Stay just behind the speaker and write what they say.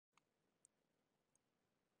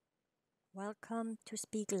Welcome to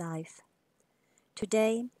Speak Life.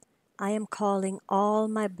 Today, I am calling all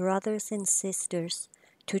my brothers and sisters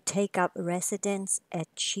to take up residence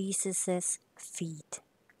at Jesus' feet.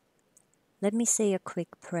 Let me say a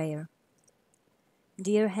quick prayer.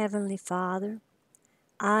 Dear Heavenly Father,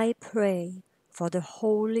 I pray for the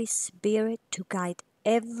Holy Spirit to guide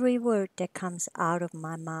every word that comes out of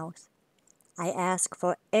my mouth. I ask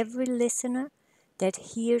for every listener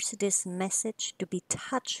that hears this message to be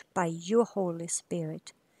touched by your Holy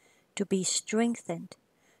Spirit, to be strengthened,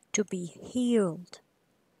 to be healed.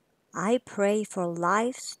 I pray for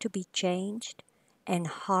lives to be changed and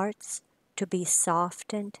hearts to be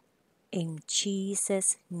softened in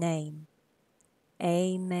Jesus' name.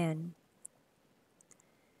 Amen.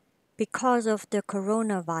 Because of the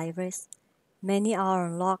coronavirus, many are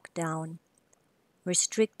on lockdown,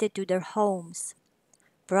 restricted to their homes.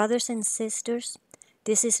 Brothers and sisters,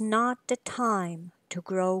 this is not the time to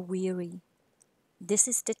grow weary. This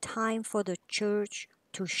is the time for the church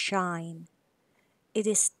to shine. It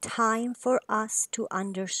is time for us to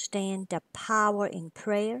understand the power in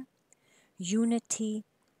prayer, unity,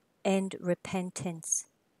 and repentance.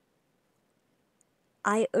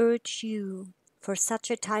 I urge you, for such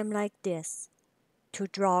a time like this, to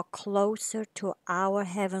draw closer to our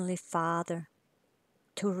Heavenly Father,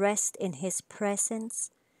 to rest in His presence,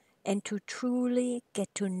 and to truly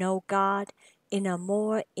get to know God in a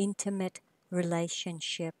more intimate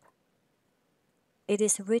relationship. It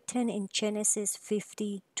is written in Genesis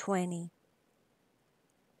 50:20.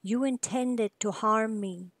 You intended to harm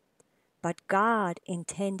me, but God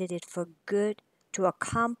intended it for good to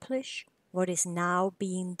accomplish what is now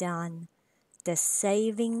being done, the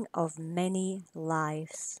saving of many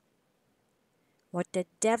lives. What the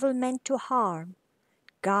devil meant to harm,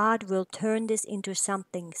 God will turn this into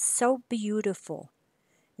something so beautiful.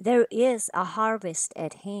 There is a harvest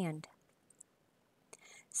at hand.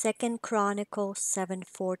 2 Chronicles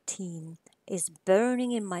 7:14 is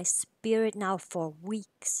burning in my spirit now for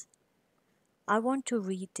weeks. I want to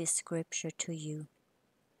read this scripture to you.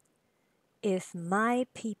 If my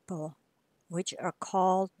people, which are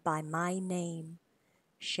called by my name,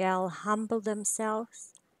 shall humble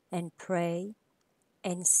themselves and pray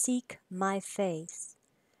and seek my face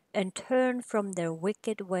and turn from their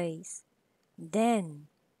wicked ways, then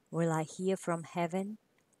will I hear from heaven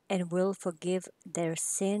and will forgive their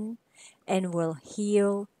sin and will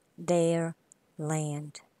heal their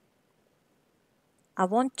land. I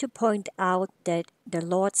want to point out that the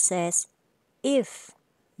Lord says, if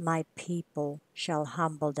my people shall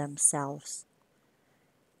humble themselves.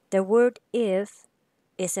 The word if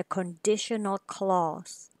is a conditional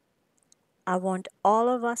clause. I want all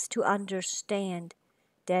of us to understand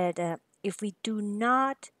that if we do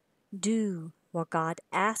not do what God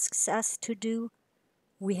asks us to do,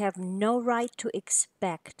 we have no right to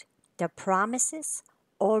expect the promises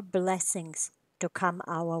or blessings to come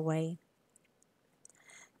our way.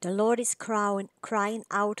 The Lord is crying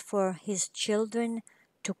out for His children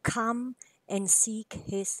to come and seek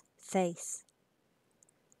His face.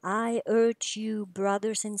 I urge you,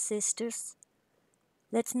 brothers and sisters,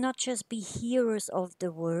 let's not just be hearers of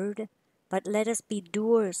the word, but let us be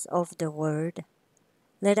doers of the word.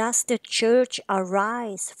 Let us, the church,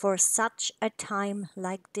 arise for such a time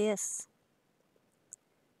like this.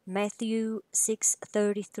 Matthew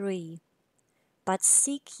 6:33. But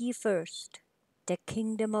seek ye first the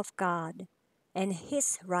kingdom of God and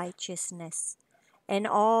His righteousness, and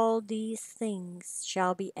all these things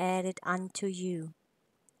shall be added unto you.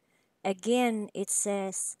 Again it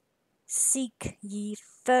says, seek ye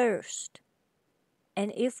first.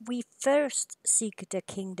 And if we first seek the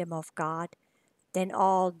kingdom of God, then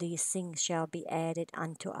all these things shall be added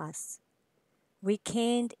unto us. We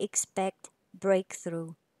can't expect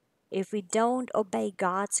breakthrough if we don't obey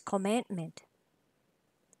God's commandment.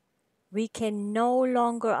 We can no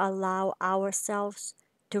longer allow ourselves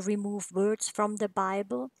to remove words from the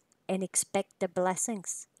Bible and expect the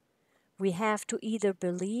blessings. We have to either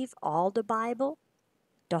believe all the Bible,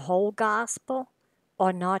 the whole gospel,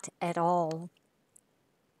 or not at all.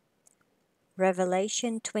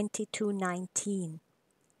 Revelation 22:19.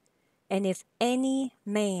 And if any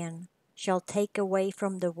man shall take away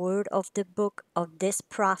from the word of the book of this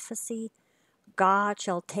prophecy, God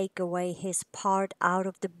shall take away his part out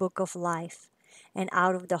of the book of life, and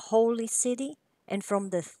out of the holy city, and from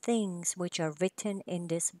the things which are written in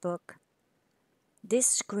this book. This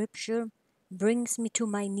scripture brings me to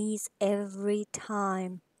my knees every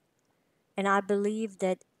time, and I believe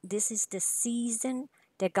that this is the season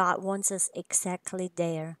that God wants us exactly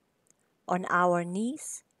there, on our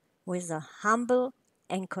knees, with a humble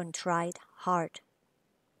and contrite heart.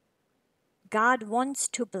 God wants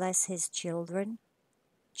to bless his children.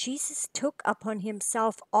 Jesus took upon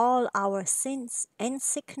himself all our sins and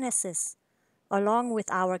sicknesses, along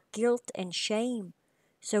with our guilt and shame,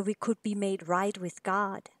 so we could be made right with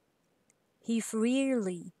God. He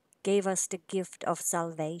freely gave us the gift of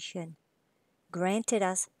salvation, granted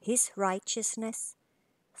us his righteousness,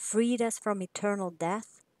 freed us from eternal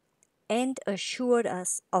death, and assured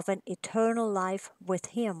us of an eternal life with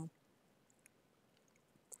him.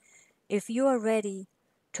 If you are ready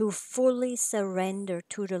to fully surrender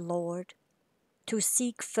to the Lord, to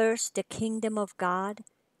seek first the kingdom of God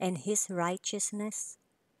and his righteousness,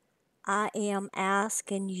 I am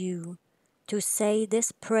asking you to say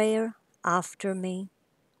this prayer after me.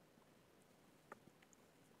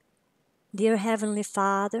 Dear Heavenly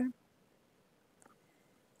Father,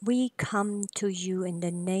 we come to you in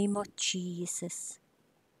the name of Jesus.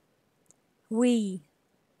 We,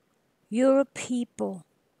 your people,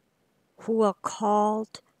 who are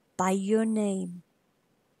called by your name,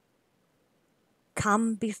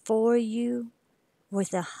 come before you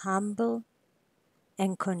with a humble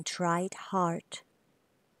and contrite heart.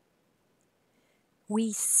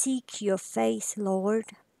 We seek your face, Lord.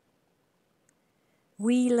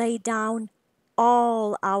 We lay down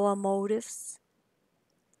all our motives,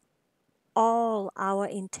 all our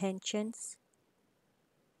intentions,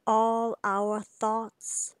 all our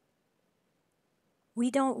thoughts. We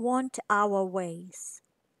don't want our ways.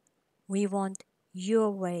 We want your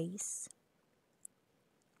ways.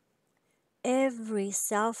 Every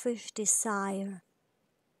selfish desire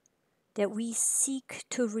that we seek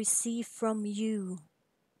to receive from you,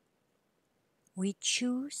 we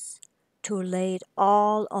choose to lay it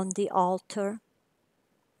all on the altar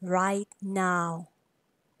right now.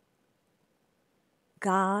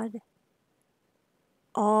 God,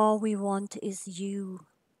 all we want is you.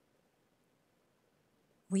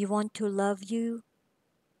 We want to love you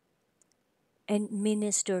and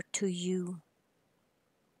minister to you.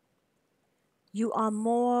 You are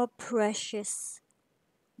more precious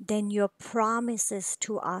than your promises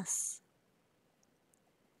to us.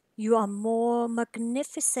 You are more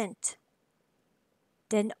magnificent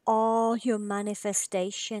than all your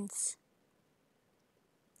manifestations.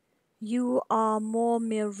 You are more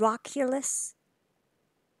miraculous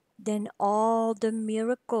than all the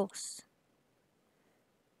miracles.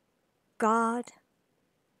 God,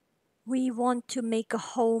 we want to make a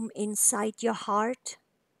home inside your heart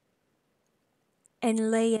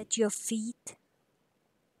and lay at your feet.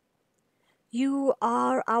 You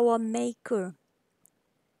are our maker,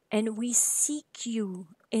 and we seek you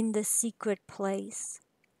in the secret place.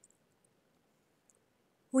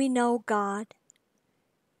 We know, God,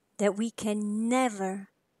 that we can never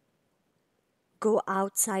go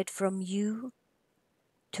outside from you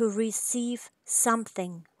to receive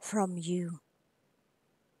something from you.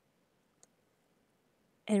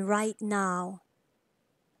 And right now,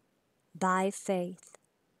 by faith,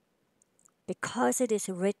 because it is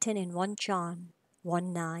written in 1 John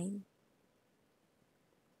 1:9,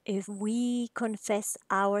 if we confess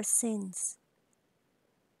our sins,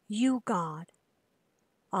 you, God,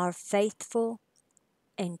 are faithful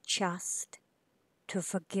and just to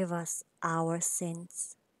forgive us our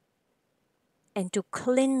sins and to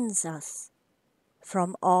cleanse us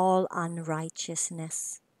from all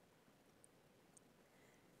unrighteousness.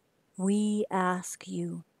 We ask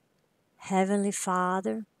you, Heavenly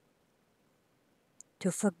Father,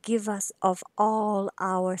 to forgive us of all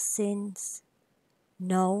our sins,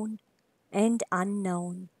 known and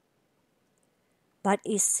unknown, but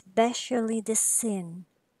especially the sin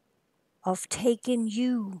of taking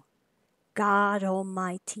you, God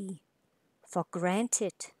Almighty, for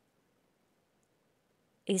granted,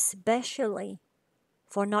 especially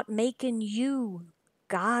for not making you,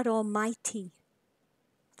 God Almighty,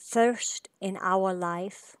 first in our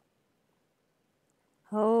life.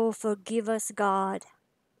 Oh, forgive us, God,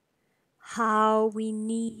 how we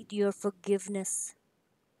need your forgiveness.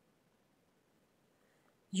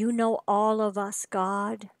 You know all of us,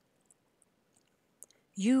 God.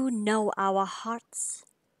 You know our hearts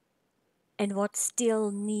and what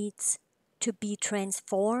still needs to be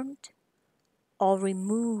transformed or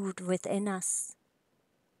removed within us.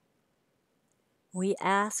 We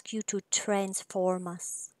ask you to transform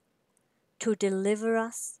us, to deliver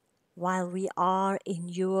us while we are in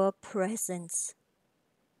your presence.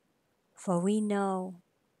 For we know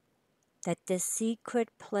that the secret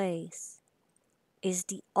place is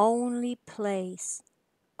the only place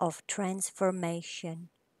of transformation.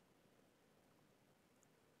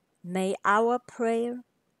 May our prayer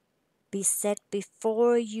be set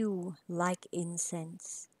before you like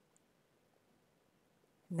incense.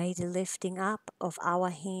 May the lifting up of our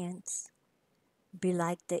hands be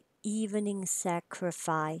like the evening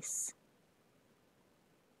sacrifice.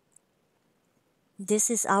 This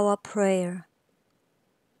is our prayer.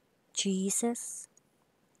 Jesus,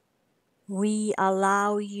 we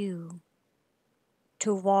allow you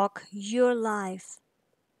to walk your life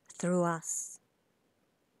through us.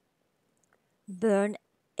 Burn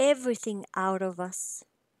everything out of us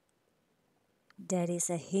that is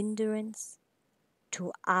a hindrance to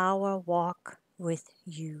our walk with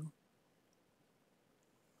you.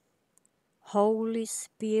 Holy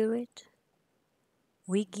Spirit,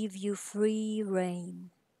 we give you free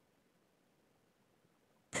rein.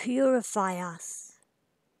 Purify us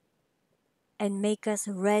and make us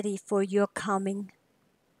ready for your coming.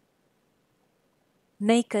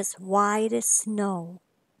 Make us white as snow.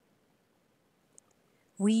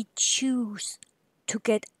 We choose to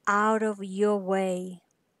get out of your way.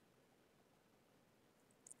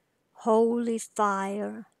 Holy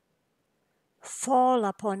fire, fall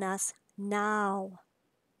upon us now.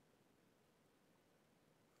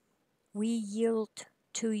 We yield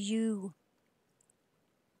to you.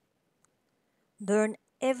 Burn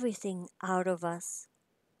everything out of us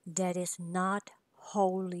that is not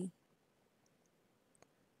holy.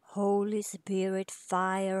 Holy Spirit,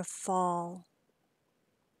 fire fall.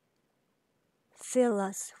 Fill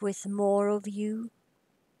us with more of you.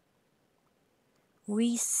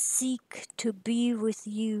 We seek to be with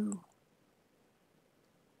you.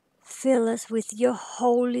 Fill us with your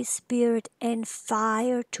Holy Spirit and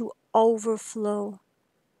fire to overflow.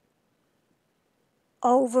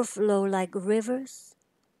 Overflow like rivers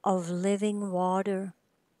of living water.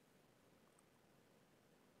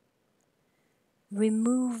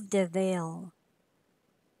 Remove the veil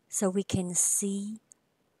so we can see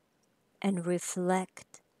and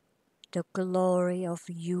reflect the glory of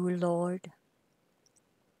you, Lord.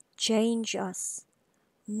 Change us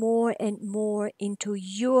more and more into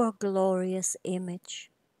your glorious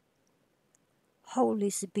image.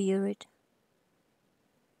 Holy Spirit,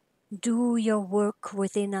 do your work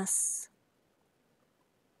within us.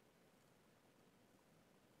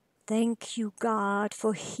 Thank you, God,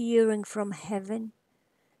 for hearing from heaven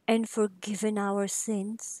and forgiving our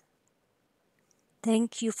sins.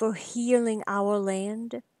 Thank you for healing our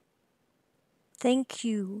land. Thank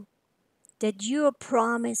you that your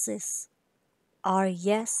promises are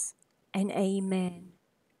yes and amen.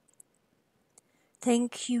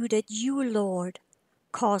 Thank you that you, Lord,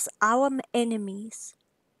 cause our enemies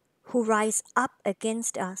who rise up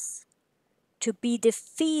against us to be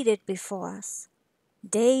defeated before us.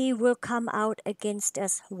 They will come out against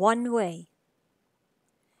us one way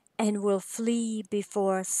and will flee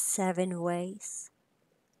before us 7 ways.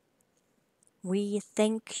 We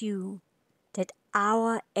thank you that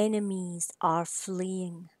our enemies are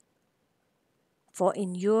fleeing. For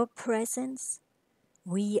in your presence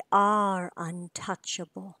we are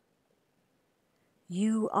untouchable.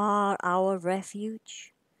 You are our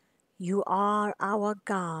refuge. You are our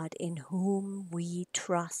God in whom we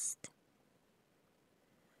trust.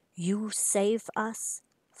 You save us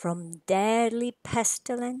from deadly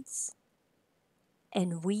pestilence,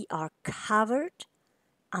 and we are covered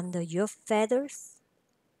under your feathers,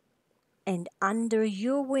 and under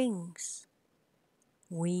your wings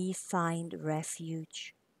we find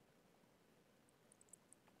refuge.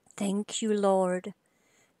 Thank you, Lord,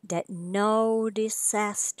 that no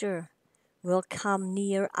disaster will come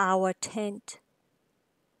near our tent,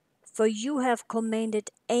 for you have commanded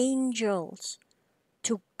angels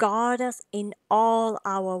to guard us in all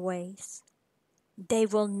our ways. They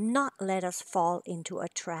will not let us fall into a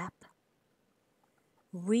trap.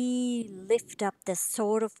 We lift up the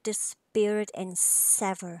sword of the Spirit and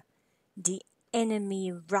sever the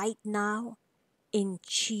enemy right now in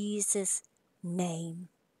Jesus' name.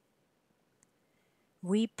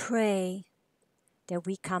 We pray that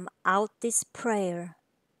we come out this prayer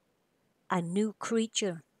a new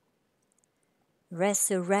creature,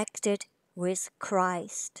 resurrected with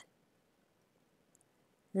Christ.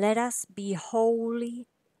 Let us be holy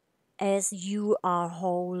as you are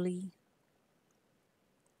holy.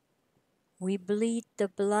 We bleed the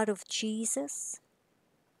blood of Jesus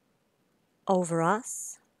over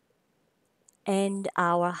us and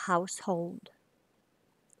our household.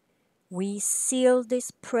 We seal this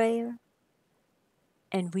prayer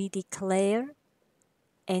and we declare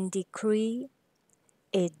and decree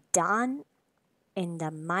it done in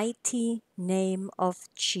the mighty name of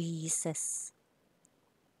Jesus.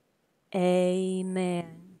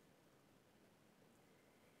 Amen.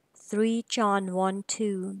 3 John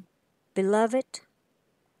 1:2. Beloved,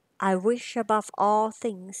 I wish above all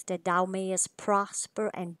things that thou mayest prosper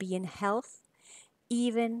and be in health,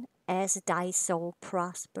 even as thy soul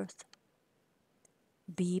prospereth.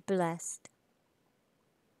 Be blessed.